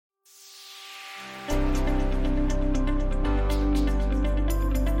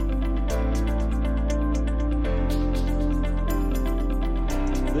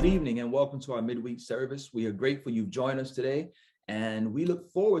and welcome to our midweek service. We are grateful you've joined us today, and we look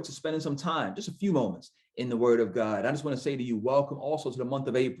forward to spending some time, just a few moments, in the Word of God. I just want to say to you, welcome also to the month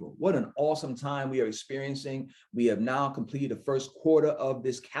of April. What an awesome time we are experiencing. We have now completed the first quarter of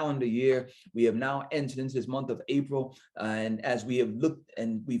this calendar year. We have now entered into this month of April, and as we have looked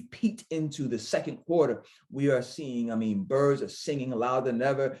and we've peeked into the second quarter, we are seeing, birds are singing louder than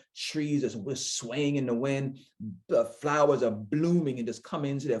ever, trees are swaying in the wind, the flowers are blooming and just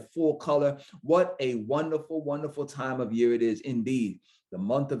coming into their full color. What a wonderful, wonderful time of year it is indeed. The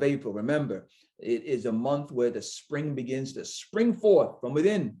month of April, remember, it is a month where the spring begins to spring forth from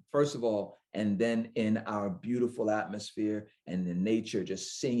within, first of all, and then in our beautiful atmosphere and in nature,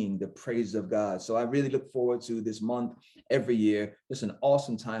 just singing the praises of God. So I really look forward to this month every year. It's an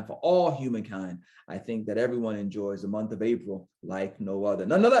awesome time for all humankind. I think that everyone enjoys the month of April like no other.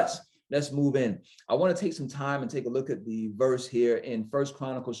 Nonetheless, let's move in. I want to take some time and take a look at the verse here in 1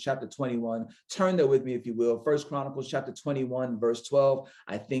 Chronicles chapter 21. Turn there with me, if you will. 1 Chronicles chapter 21, verse 12.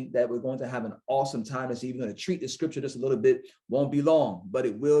 I think that we're going to have an awesome time this evening. We're going to treat the scripture just a little bit. Won't be long, but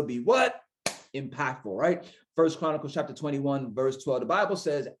it will be what? Impactful, right? 1 Chronicles chapter 21, verse 12. The Bible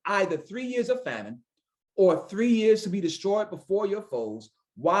says, either 3 years of famine or 3 years to be destroyed before your foes,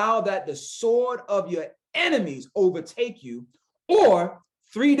 while that the sword of your enemies overtake you, or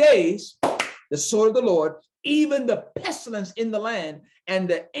 3 days, the sword of the Lord, even the pestilence in the land, and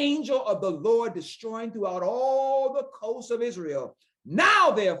the angel of the Lord destroying throughout all the coasts of Israel.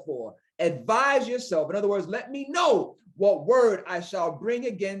 Now, therefore, advise yourself. In other words, let me know what word I shall bring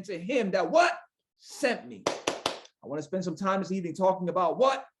again to him that what? Sent me. I want to spend some time this evening talking about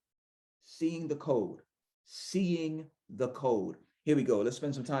what? Seeing the code. Seeing the code. Here we go. Let's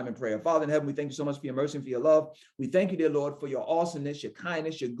spend some time in prayer. Father in heaven, we thank you so much for your mercy and for your love. We thank you, dear Lord, for your awesomeness, your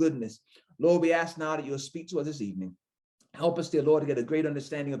kindness, your goodness. Lord, we ask now that you'll speak to us this evening. Help us, dear Lord, to get a great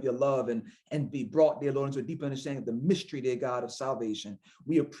understanding of your love and be brought, dear Lord, into a deeper understanding of the mystery, dear God, of salvation.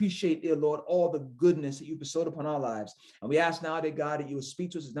 We appreciate, dear Lord, all the goodness that you bestowed upon our lives. And we ask now, dear God, that you will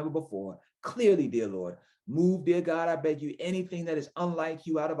speak to us as never before. Clearly, dear Lord. Move, dear God, I beg you, anything that is unlike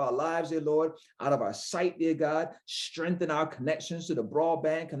you out of our lives, dear Lord, out of our sight, dear God. Strengthen our connections to the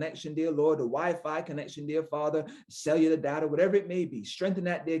broadband connection, dear Lord, the Wi-Fi connection, dear Father, cellular data, whatever it may be. Strengthen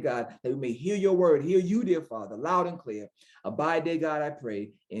that, dear God, that we may hear your word, hear you, dear Father, loud and clear. Abide, dear God, I pray.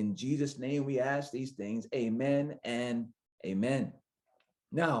 In Jesus' name we ask these things. Amen and amen.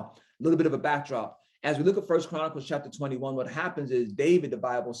 Now, a little bit of a backdrop. As we look at 1 Chronicles chapter 21, what happens is David, the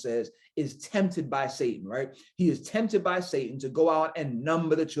Bible says, is tempted by Satan, right? He is tempted by Satan to go out and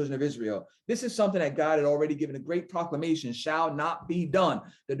number the children of Israel. This is something that God had already given a great proclamation, shall not be done.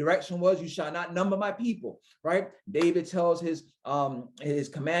 The direction was, you shall not number my people, right? David tells his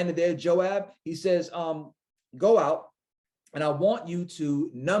commander there, Joab, he says, go out, and I want you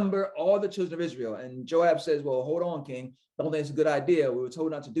to number all the children of Israel. And Joab says, well, hold on, king. I don't think it's a good idea. We were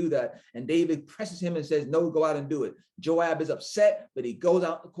told not to do that. And David presses him and says, no, go out and do it. Joab is upset, but he goes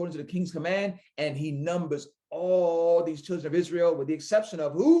out according to the king's command, and he numbers all these children of Israel, with the exception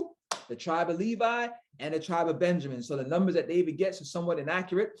of who? The tribe of Levi and the tribe of Benjamin. So the numbers that David gets are somewhat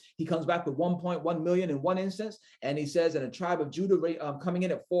inaccurate. He comes back with 1.1 million in one instance, and he says, and the tribe of Judah coming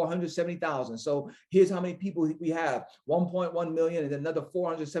in at 470,000. So here's how many people we have: 1.1 million and another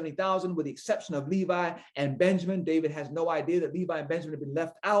 470,000, with the exception of Levi and Benjamin. David has no idea that Levi and Benjamin have been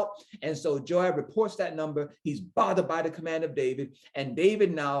left out, and so Joab reports that number. He's bothered by the command of David, and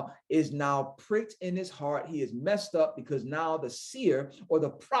David is pricked in his heart. He is messed up because now the seer, or the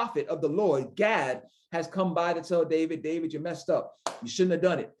prophet of the Lord, Gad, has come by to tell David, David, you messed up. You shouldn't have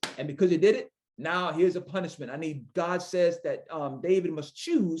done it. And because you did it, now here's a punishment. God says that David must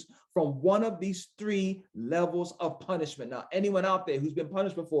choose from one of these 3 levels of punishment. Now, anyone out there who's been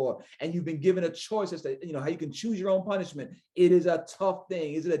punished before, and you've been given a choice as to, how you can choose your own punishment, it is a tough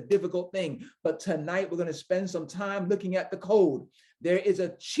thing. It's a difficult thing. But tonight we're going to spend some time looking at the code. There is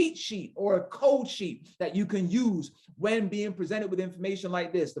a cheat sheet or a code sheet that you can use when being presented with information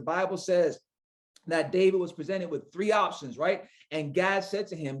like this. The Bible says that David was presented with 3 options, right? And Gad said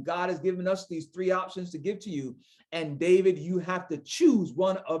to him, God has given us these 3 options to give to you. And David, you have to choose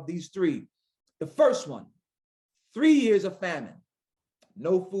one of these 3. The first one, 3 years of famine.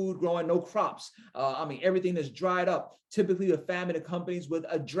 No food growing, no crops. Everything is dried up. Typically, the famine accompanies with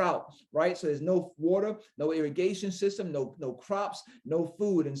a drought, right? So there's no water, no irrigation system, no crops, no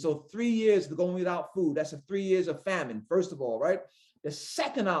food. And so 3 years of going without food. That's 3 years of famine, first of all, right? The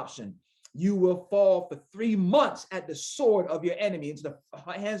second option, you will fall for 3 months at the sword of your enemy, into the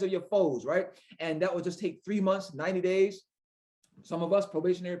hands of your foes, right? And that will just take 3 months, 90 days. Some of us,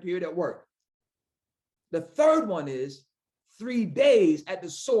 probationary period at work. The third one is 3 days at the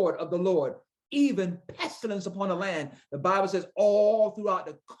sword of the Lord, even pestilence upon the land. The Bible says all throughout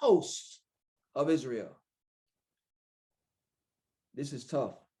the coast of Israel. This is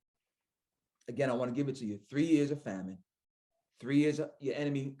tough. Again, I want to give it to you. 3 years of famine, 3 years of your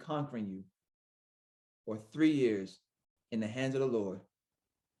enemy conquering you, or 3 years in the hands of the Lord.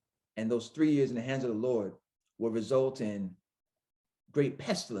 And those 3 years in the hands of the Lord will result in great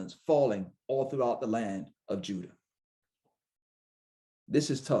pestilence falling all throughout the land of Judah. This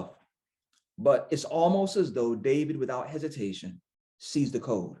is tough, but it's almost as though David, without hesitation, sees the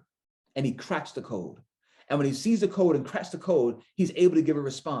code and he cracks the code. And when he sees the code and cracks the code, he's able to give a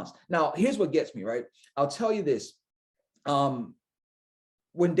response. Now, here's what gets me, right? I'll tell you this.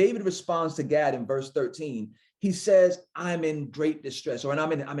 When David responds to Gad in verse 13, he says, I'm in great distress, or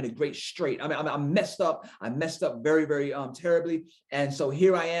I'm in a great strait. I'm messed up. I messed up very, very terribly. And so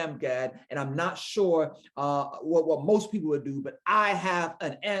here I am, Gad, and I'm not sure what most people would do, but I have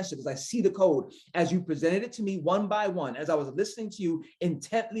an answer because I see the code as you presented it to me one by one, as I was listening to you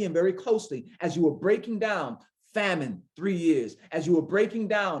intently and very closely, as you were breaking down famine, 3 years, as you were breaking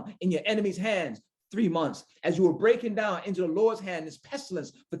down in your enemy's hands, 3 months, as you were breaking down into the Lord's hand, this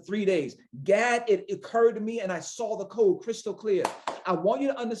pestilence for 3 days. Gad, it occurred to me and I saw the code crystal clear. I want you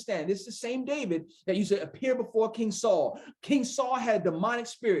to understand, this is the same David that used to appear before King Saul. King Saul had a demonic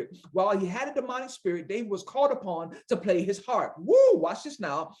spirit. While he had a demonic spirit, David was called upon to play his harp. Woo, watch this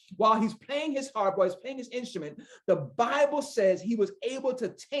now. While he's playing his harp, while he's playing his instrument, the Bible says he was able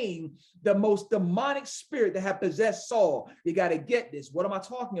to tame the most demonic spirit that had possessed Saul. You got to get this. What am I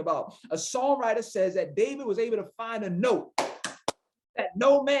talking about? A songwriter says that David was able to find a note that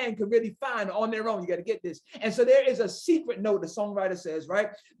no man could really find on their own. You got to get this. And so there is a secret note, the songwriter says,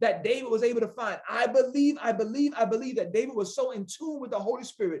 right, that David was able to find. I believe that David was so in tune with the Holy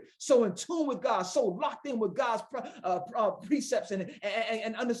Spirit, so in tune with God, so locked in with God's precepts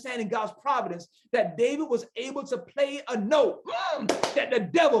and understanding God's providence, that David was able to play a note that the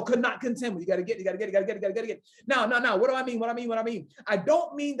devil could not contend with. You got to get it. Now, what do I mean? I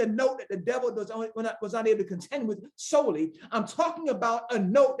don't mean the note that the devil was unable to contend with solely. I'm talking about a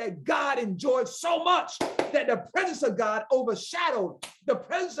note that God enjoyed so much that the presence of God overshadowed. The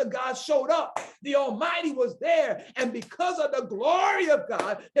presence of God showed up. The Almighty was there. And because of the glory of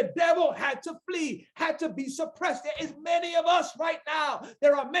God, the devil had to flee, had to be suppressed. There is many of us right now.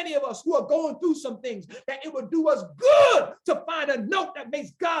 There are many of us who are going through some things that it would do us good to find a note that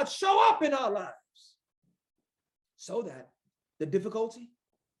makes God show up in our lives. So that the difficulty,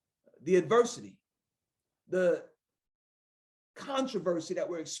 the adversity, the controversy that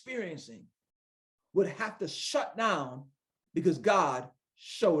we're experiencing would have to shut down because God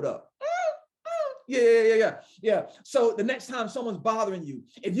showed up. Yeah. So the next time someone's bothering you,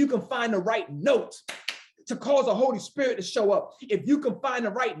 if you can find the right note to cause the Holy Spirit to show up, if you can find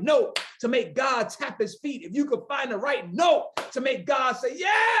the right note to make God tap his feet, if you can find the right note to make God say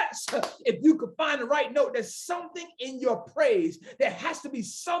yes, if you can find the right note, there's something in your praise. There has to be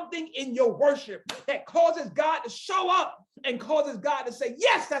something in your worship that causes God to show up and causes God to say,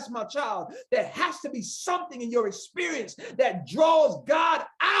 yes, that's my child. There has to be something in your experience that draws God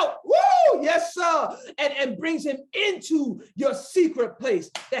out. Woo! Yes, sir. And brings him into your secret place.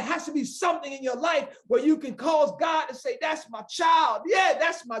 There has to be something in your life where you can cause God to say, that's my child. Yeah,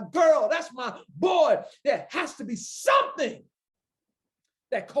 that's my girl. That's my boy. There has to be something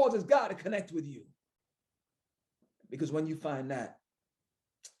that causes God to connect with you. Because when you find that,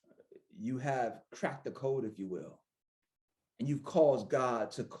 you have cracked the code, if you will. And you've caused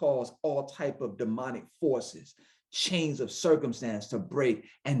God to cause all type of demonic forces, chains of circumstance to break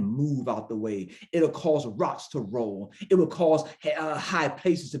and move out the way. It'll cause rocks to roll. It will cause high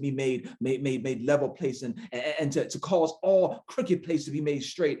places to be made level place and to cause all crooked places to be made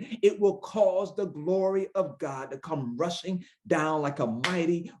straight. It will cause the glory of God to come rushing down like a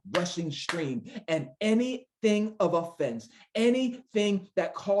mighty rushing stream. And anything of offense, anything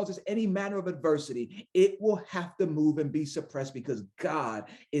that causes any manner of adversity, it will have to move and be suppressed because God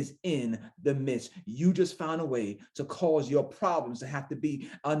is in the midst. You just found a way to cause your problems to have to be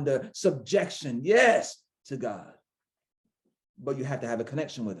under subjection, yes, to God. But you have to have a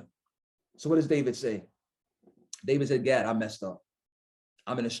connection with him. So what does David say? David said, Gad, I messed up.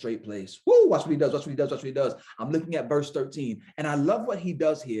 I'm in a straight place. Woo, watch what he does. I'm looking at verse 13, and I love what he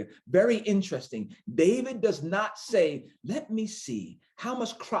does here. Very interesting. David does not say, let me see, how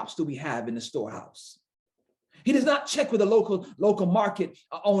much crops do we have in the storehouse? He does not check with the local market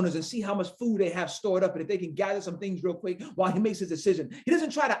owners and see how much food they have stored up and if they can gather some things real quick while he makes his decision. He doesn't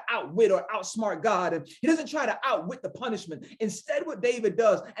try to outwit or outsmart God, and he doesn't try to outwit the punishment. Instead, what David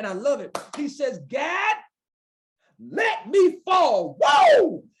does, and I love it, he says, Gad, let me fall.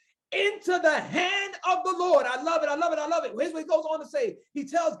 Whoa! Into the hand of the Lord. I love it. I love it. I love it. Here's what he goes on to say. He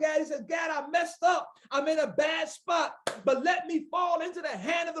tells Gad, he says, Gad, I messed up. I'm in a bad spot, but let me fall into the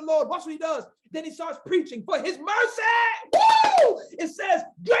hand of the Lord. Watch what he does. Then he starts preaching for his mercy. Woo! It says,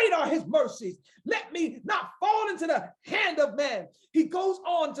 great are his mercies. Let me not fall into the hand of man. He goes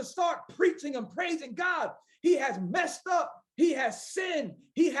on to start preaching and praising God. He has messed up. He has sinned.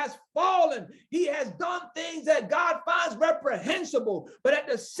 He has fallen. He has done things that God finds reprehensible. But at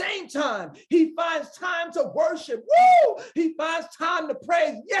the same time, he finds time to worship. Woo! He finds time to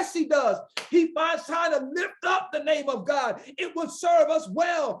praise. Yes, he does. He finds time to lift up the name of God. It would serve us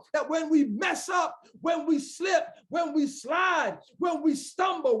well that when we mess up, when we slip, when we slide, when we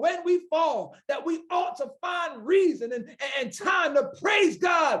stumble, when we fall, that we ought to find reason and time to praise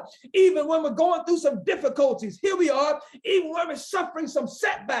God, even when we're going through some difficulties. Here we are, even when we're suffering some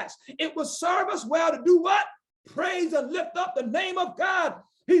setbacks. It will serve us well to do what? Praise and lift up the name of God.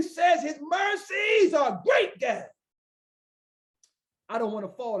 He says his mercies are great, Gad. I don't want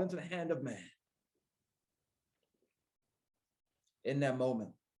to fall into the hand of man. In that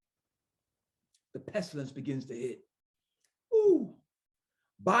moment, the pestilence begins to hit. Ooh.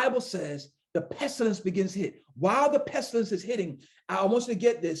 Bible says the pestilence begins to hit. While the pestilence is hitting, I want you to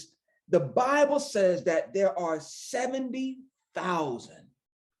get this. The Bible says that there are 70,000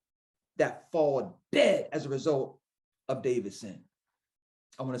 that fall dead as a result of David's sin.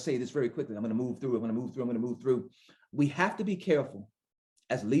 I want to say this very quickly. I'm going to move through. We have to be careful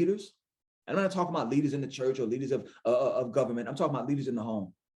as leaders. I'm not talking about leaders in the church or leaders of government. I'm talking about leaders in the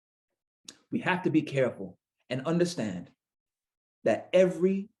home. We have to be careful and understand that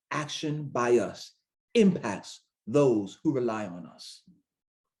every action by us impacts those who rely on us.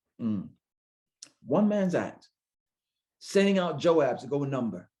 One man's act, sending out Joab to go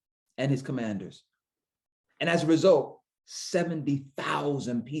number and his commanders. And as a result,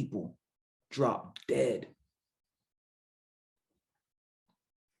 70,000 people drop dead.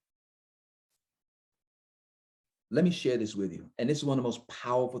 Let me share this with you. And this is one of the most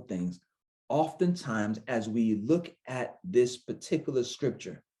powerful things. Oftentimes, as we look at this particular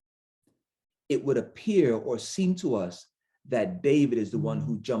scripture, it would appear or seem to us that David is the one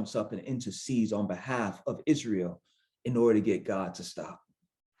who jumps up and intercedes on behalf of Israel in order to get God to stop.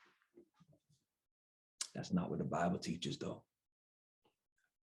 That's not what the Bible teaches, though.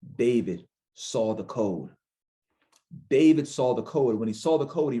 David saw the code. David saw the code. When he saw the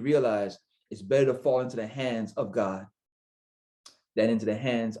code, he realized it's better to fall into the hands of God than into the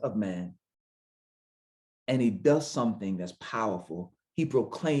hands of man. And he does something that's powerful. He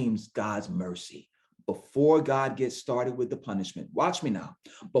proclaims God's mercy before God gets started with the punishment. Watch me now.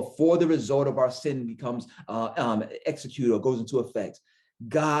 Before the result of our sin becomes executed or goes into effect,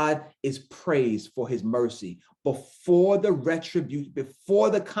 God is praised for his mercy before the retribution,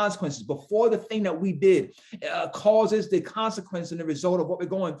 before the consequences, before the thing that we did causes the consequence and the result of what we're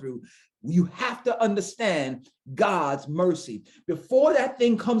going through. You have to understand God's mercy. Before that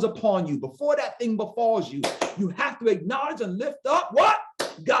thing comes upon you, before that thing befalls you, you have to acknowledge and lift up what?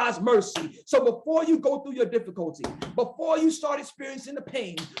 God's mercy. So before you go through your difficulty, before you start experiencing the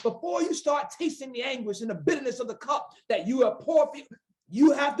pain, before you start tasting the anguish and the bitterness of the cup that you are pouring,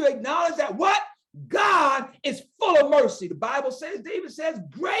 you have to acknowledge that what? God is full of mercy. The Bible says, David says,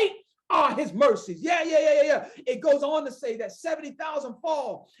 great are his mercies. Yeah. It goes on to say that 70,000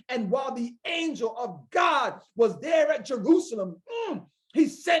 fall. And while the angel of God was there at Jerusalem, he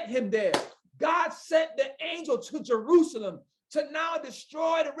sent him there. God sent the angel to Jerusalem to now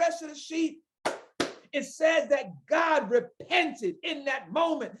destroy the rest of the sheep. It says that God repented in that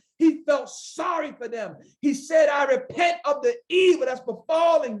moment. He felt sorry for them. He said, I repent of the evil that's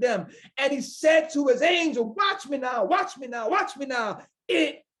befalling them. And he said to his angel, watch me now, watch me now, watch me now.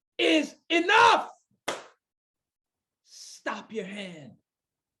 It is enough. Stop your hand.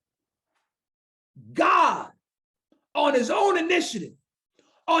 God, on his own initiative,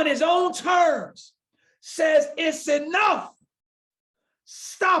 on his own terms, says it's enough.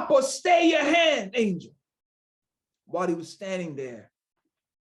 Stop or stay your hand, angel. While he was standing there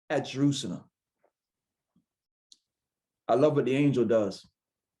at Jerusalem. I love what the angel does.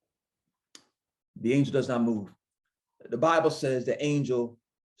 The angel does not move. The Bible says the angel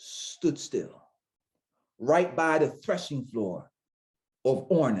stood still right by the threshing floor of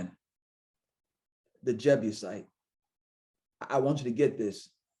Ornan, the Jebusite. I want you to get this.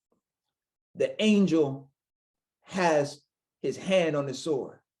 The angel has his hand on his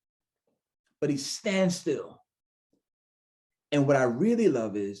sword, but he stands still. And what I really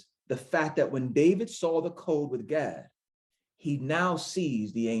love is the fact that when David saw the code with Gad, he now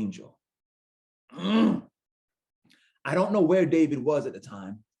sees the angel. I don't know where David was at the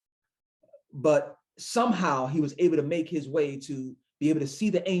time, but somehow he was able to make his way to be able to see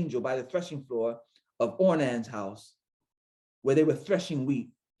the angel by the threshing floor of Ornan's house, where they were threshing wheat,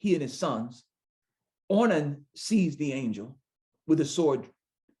 he and his sons. Ornan sees the angel with a sword.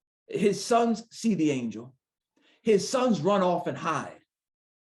 His sons see the angel. His sons run off and hide.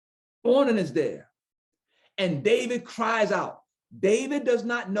 Ornan is there. And David cries out. David does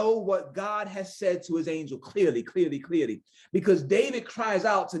not know what God has said to his angel clearly, because David cries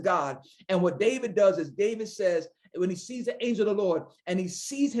out to God. And what David does is David says, when he sees the angel of the Lord and he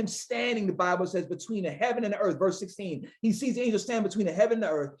sees him standing, the Bible says, between the heaven and the earth, verse 16, he sees the angel stand between the heaven and the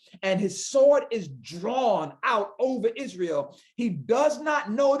earth, and his sword is drawn out over Israel. He does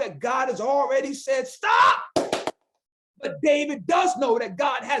not know that God has already said, stop. But David does know that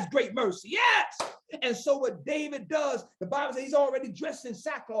God has great mercy. Yes. And so what David does, the Bible says he's already dressed in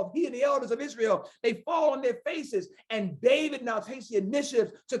sackcloth. He and the elders of Israel, they fall on their faces. And David now takes the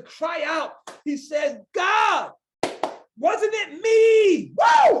initiative to cry out. He says, God, wasn't it me?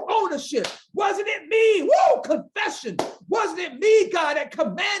 Whoa, ownership. Wasn't it me? Whoa, confession. Wasn't it me, God, that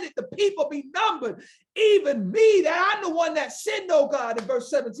commanded the people be numbered? Even me, that I'm the one that sinned, oh God, in verse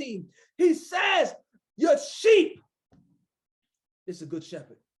 17. He says, your sheep. This is a good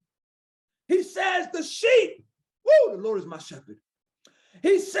shepherd. He says, the sheep, woo, the Lord is my shepherd.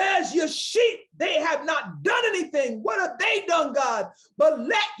 He says, your sheep, they have not done anything. What have they done, God? But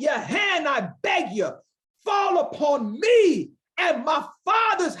let your hand, I beg you, fall upon me and my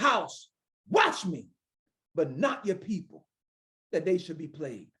father's house. Watch me, but not your people, that they should be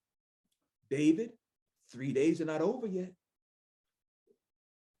plagued. David, 3 days are not over yet.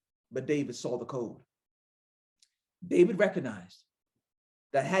 But David saw the code. David recognized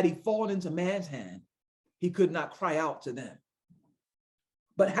that had he fallen into man's hand, he could not cry out to them.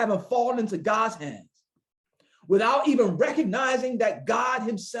 But having fallen into God's hands, without even recognizing that God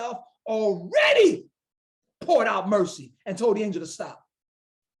himself already poured out mercy and told the angel to stop,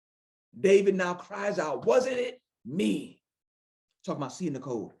 David now cries out, wasn't it me? Talking about seeing the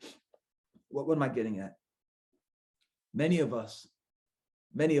code. What am I getting at? Many of us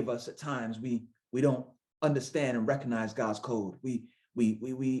at times, we don't understand and recognize God's code. We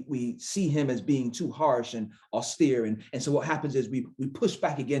see him as being too harsh and austere. And so what happens is we push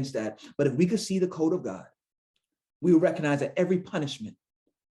back against that. But if we could see the code of God, we will recognize that every punishment,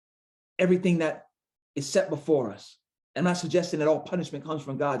 everything that is set before us, I'm not suggesting that all punishment comes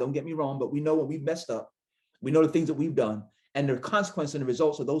from God, don't get me wrong, but we know when we've messed up, we know the things that we've done and the consequences and the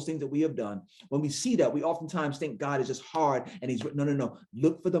results of those things that we have done. When we see that, we oftentimes think God is just hard and he's, no.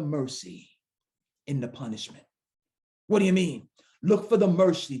 Look for the mercy in the punishment. What do you mean? Look for the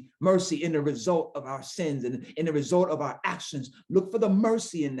mercy in the result of our sins and in the result of our actions. Look for the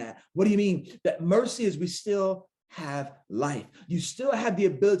mercy in that. What do you mean? That mercy is we still have life. You still have the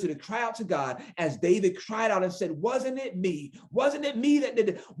ability to cry out to God as David cried out and said, wasn't it me? Wasn't it me that did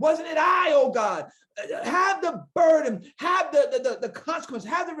it? Wasn't it I, oh God? Have the burden, have the consequence,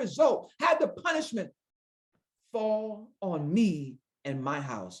 have the result, have the punishment fall on me and my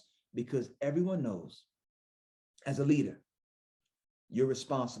house, because everyone knows as a leader, you're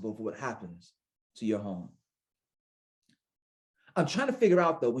responsible for what happens to your home. I'm trying to figure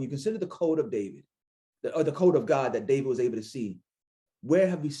out, though, when you consider the code of David, or the code of God that David was able to see, where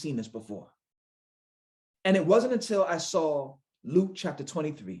have we seen this before? And it wasn't until I saw Luke chapter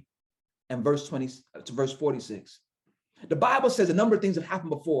 23 and verse 20 to verse 46. The Bible says a number of things have happened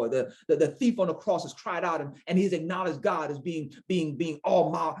before. The thief on the cross has cried out and he's acknowledged God as being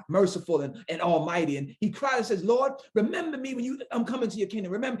all merciful and almighty. And he cried and says, Lord, remember me when I'm coming to your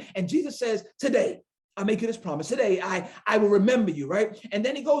kingdom. Remember. And Jesus says, today, I make you this promise. Today, I will remember you, right? And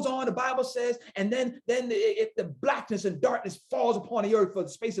then he goes on, the Bible says, and then the blackness and darkness falls upon the earth for the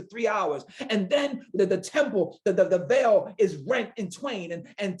space of 3 hours. And then the temple, the veil is rent in twain,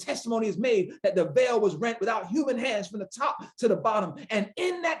 and testimony is made that the veil was rent without human hands from the top to the bottom. And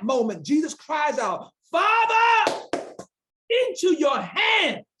in that moment, Jesus cries out, Father, into your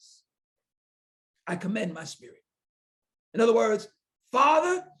hands, I commend my spirit. In other words,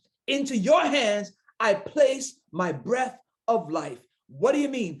 Father, into your hands, I place my breath of life. What do you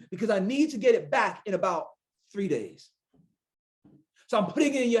mean? Because I need to get it back in about 3 days. So I'm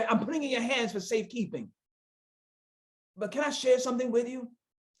putting it in your hands for safekeeping. But can I share something with you?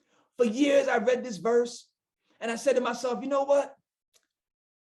 For years, I read this verse and I said to myself, you know what?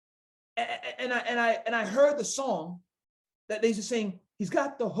 And I heard the song that they used to sing, he's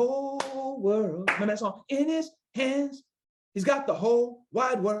got the whole world. Remember that song? In his hands, he's got the whole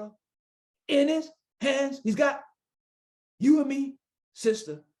wide world. In his hands, he's got you and me,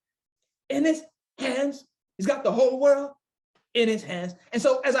 sister. In his hands, He's got the whole world in his hands. And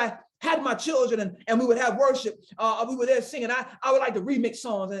so as I had my children and we would have worship, we were there singing, I would like to remix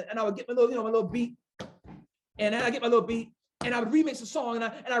songs, and I would get my little, my little beat. And then I get my little beat and I would remix the song, and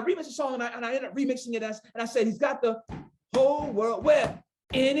I remix the song, and I ended up remixing it and I said, he's got the whole world where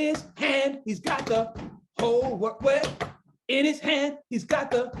in his hand. He's got the whole world where in his hand. He's got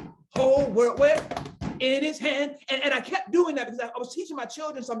the whole world where in his hand. And I kept doing that because I was teaching my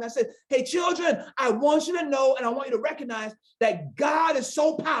children something. I said, hey, children, I want you to know and I want you to recognize that God is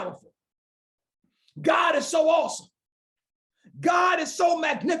so powerful. God is so awesome. God is so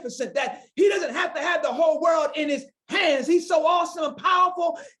magnificent that he doesn't have to have the whole world in his hands. He's so awesome and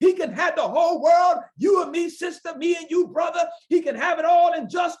powerful. He can have the whole world, you and me, sister, me and you, brother. He can have it all in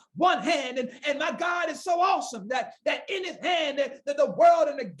just one hand. And my God is so awesome that in his hand, that the world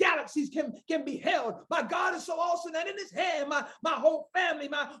and the galaxies can be held. My God is so awesome that in his hand, my whole family,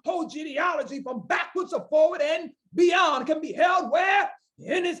 my whole genealogy from backwards or forward and beyond can be held where?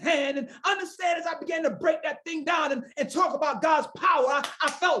 In his hand. And understand, as I began to break that thing down and talk about God's power,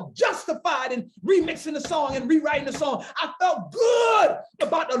 I felt justified in remixing the song and rewriting the song. I felt good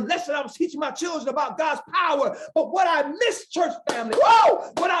about the lesson I was teaching my children about God's power. But what I miss, church family,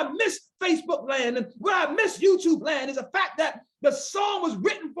 what I miss, Facebook land, and what I miss, YouTube land, is the fact that the song was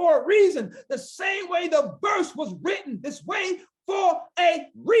written for a reason, the same way the verse was written this way for a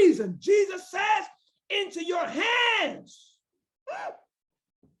reason. Jesus says, into your hands.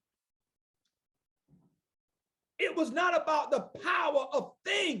 It was not about the power of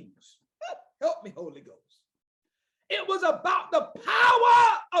things. Help me, Holy Ghost. It was about the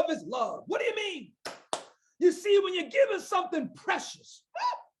power of his love. What do you mean? You see, when you're given something precious,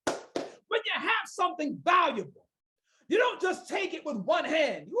 when you have something valuable, you don't just take it with one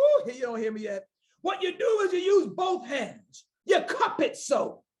hand. Ooh, you don't hear me yet. What you do is you use both hands. You cup it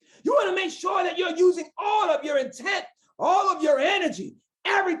so. You want to make sure that you're using all of your intent, all of your energy,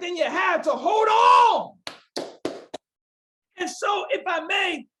 everything you have to hold on. And so, if I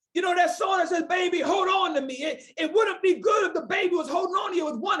may, that song that says, baby, hold on to me. It wouldn't be good if the baby was holding on to you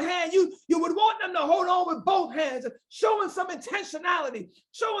with one hand. You would want them to hold on with both hands, showing some intentionality,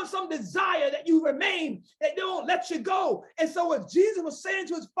 showing some desire that you remain, that they won't let you go. And so what Jesus was saying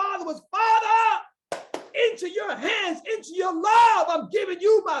to his father was, Father, into your hands, into your love, I'm giving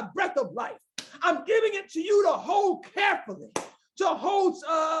you my breath of life. I'm giving it to you to hold carefully, to hold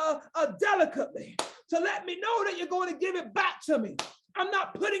delicately, to let me know that you're going to give it back to me. I'm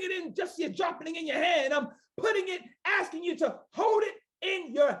not putting it in just you're dropping it in your hand. I'm putting it, asking you to hold it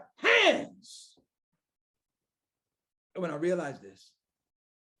in your hands. And when I realized this,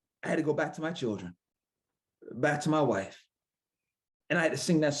 I had to go back to my children, back to my wife, and I had to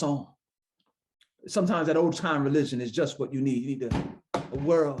sing that song. Sometimes that old time religion is just what you need. You need the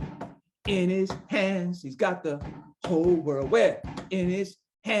world in his hands. He's got the whole world. Where? In his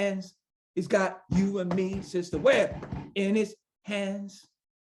hands. He's got you and me, sister. Where? In his hands.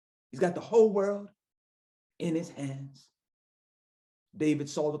 He's got the whole world in his hands. David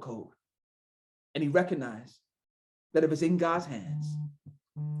saw the code, and he recognized that if it's in God's hands,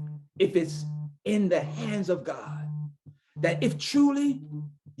 if it's in the hands of God, that if truly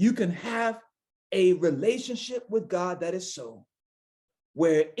you can have a relationship with God that is so,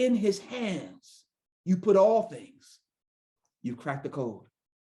 where in his hands you put all things, you've cracked the code.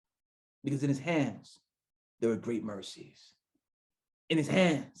 Because in his hands, there are great mercies. In his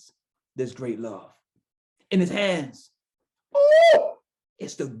hands, there's great love. In his hands,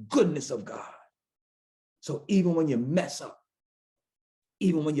 it's the goodness of God. So even when you mess up,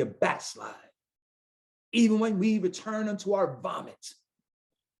 even when you backslide, even when we return unto our vomit,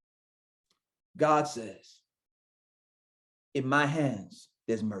 God says, in my hands,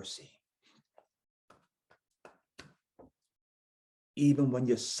 there's mercy. Even when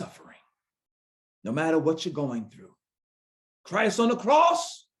you're suffering, no matter what you're going through, Christ on the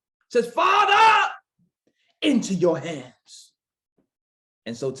cross says, Father, into your hands.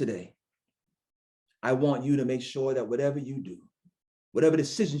 And so today, I want you to make sure that whatever you do, whatever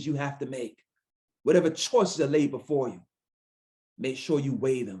decisions you have to make, whatever choices are laid before you, make sure you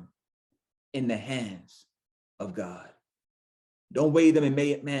weigh them in the hands of God. Don't weigh them in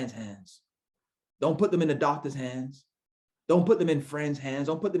man's hands. Don't put them in the doctor's hands. Don't put them in friends' hands.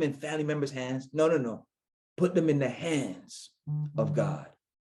 Don't put them in family members' hands. No. Put them in the hands of God.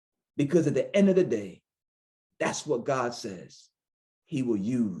 Because at the end of the day, that's what God says he will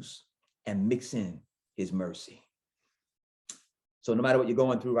use and mix in his mercy. So no matter what you're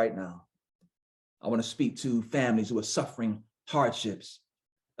going through right now, I want to speak to families who are suffering hardships.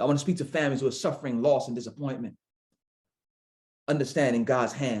 I want to speak to families who are suffering loss and disappointment. Understanding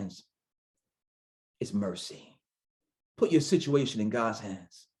God's hands is mercy. Put your situation in God's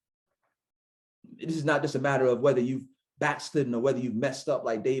hands. This is not just a matter of whether you've backslidden or whether you've messed up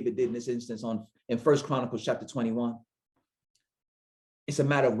like David did in this instance in 1 Chronicles chapter 21. It's a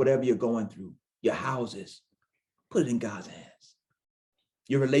matter of whatever you're going through, your houses, put it in God's hands.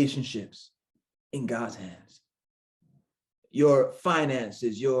 Your relationships, in God's hands. Your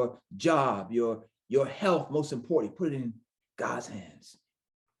finances, your job, your health, most importantly, put it in God's hands.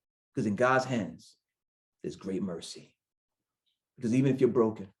 Because in God's hands, there's great mercy. Because even if you're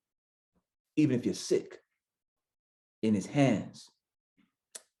broken, even if you're sick, in his hands,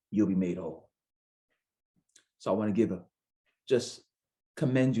 you'll be made whole. So I want to just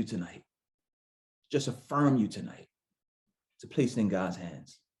commend you tonight. Just affirm you tonight to place it in God's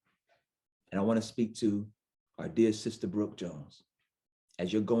hands. And I want to speak to our dear sister Brooke Jones.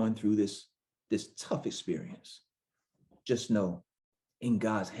 As you're going through this tough experience, just know in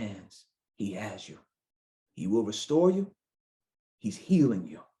God's hands, he has you. He will restore you. He's healing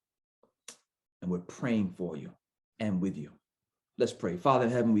you. And we're praying for you and with you. Let's pray. Father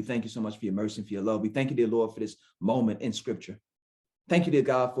in heaven, we thank you so much for your mercy and for your love. We thank you, dear Lord, for this moment in scripture. Thank you, dear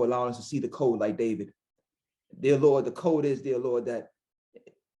God, for allowing us to see the code like David. Dear Lord, the code is, dear Lord, that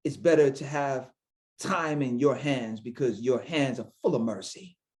it's better to have time in your hands because your hands are full of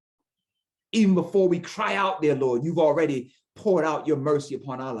mercy. Even before we cry out, dear Lord, you've already poured out your mercy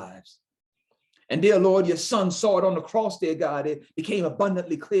upon our lives. And dear Lord, your son saw it on the cross, dear God. It became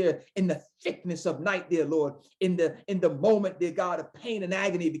abundantly clear in the thickness of night, dear Lord. In the moment, dear God, of pain and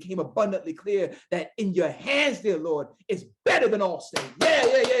agony, it became abundantly clear that in your hands, dear Lord, it's better than all sin.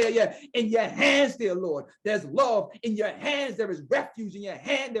 Yeah. In your hands, dear Lord, there's love. In your hands, there is refuge. In your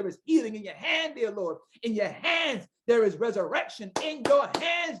hand, there is healing. In your hand, dear Lord, in your hands, there is resurrection. In your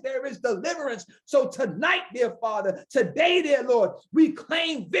hands, there is deliverance. So tonight, dear Father, today, dear Lord, we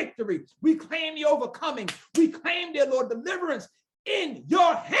claim victory. We claim the overcoming. We claim, dear Lord, deliverance in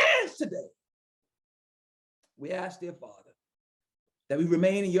your hands today. We ask, dear Father, that we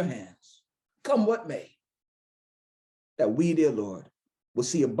remain in your hands, come what may, that we, dear Lord, will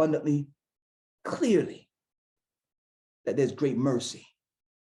see abundantly, clearly, that there's great mercy.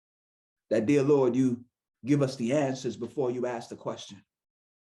 That, dear Lord, you give us the answers before you ask the question.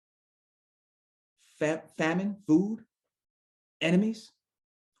 Famine, food, enemies,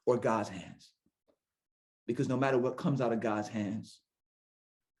 or God's hands. Because no matter what comes out of God's hands,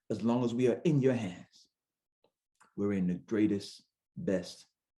 as long as we are in your hands, we're in the greatest, best,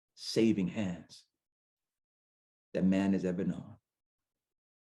 saving hands that man has ever known.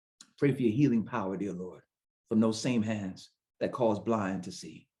 Pray for your healing power, dear Lord, from those same hands that cause blind to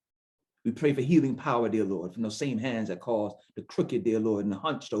see. We pray for healing power, dear Lord, from those same hands that cause the crooked, dear Lord, and the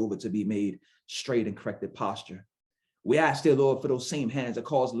hunched over to be made straight and corrected posture. We ask, dear Lord, for those same hands that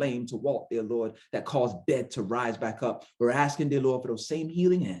cause lame to walk, dear Lord, that cause dead to rise back up. We're asking, dear Lord, for those same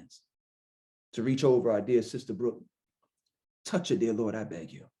healing hands to reach over our dear sister Brooke. Touch her, dear Lord, I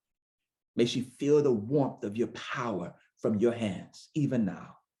beg you. May she feel the warmth of your power from your hands, even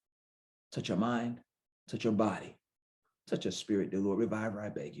now. Touch her mind, touch her body, touch her spirit, dear Lord. Revive her, I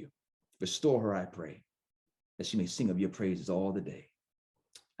beg you. Restore her, I pray, that she may sing of your praises all the day.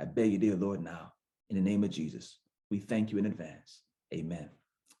 I beg you, dear Lord, now, in the name of Jesus, we thank you in advance. Amen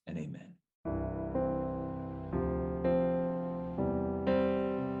and amen.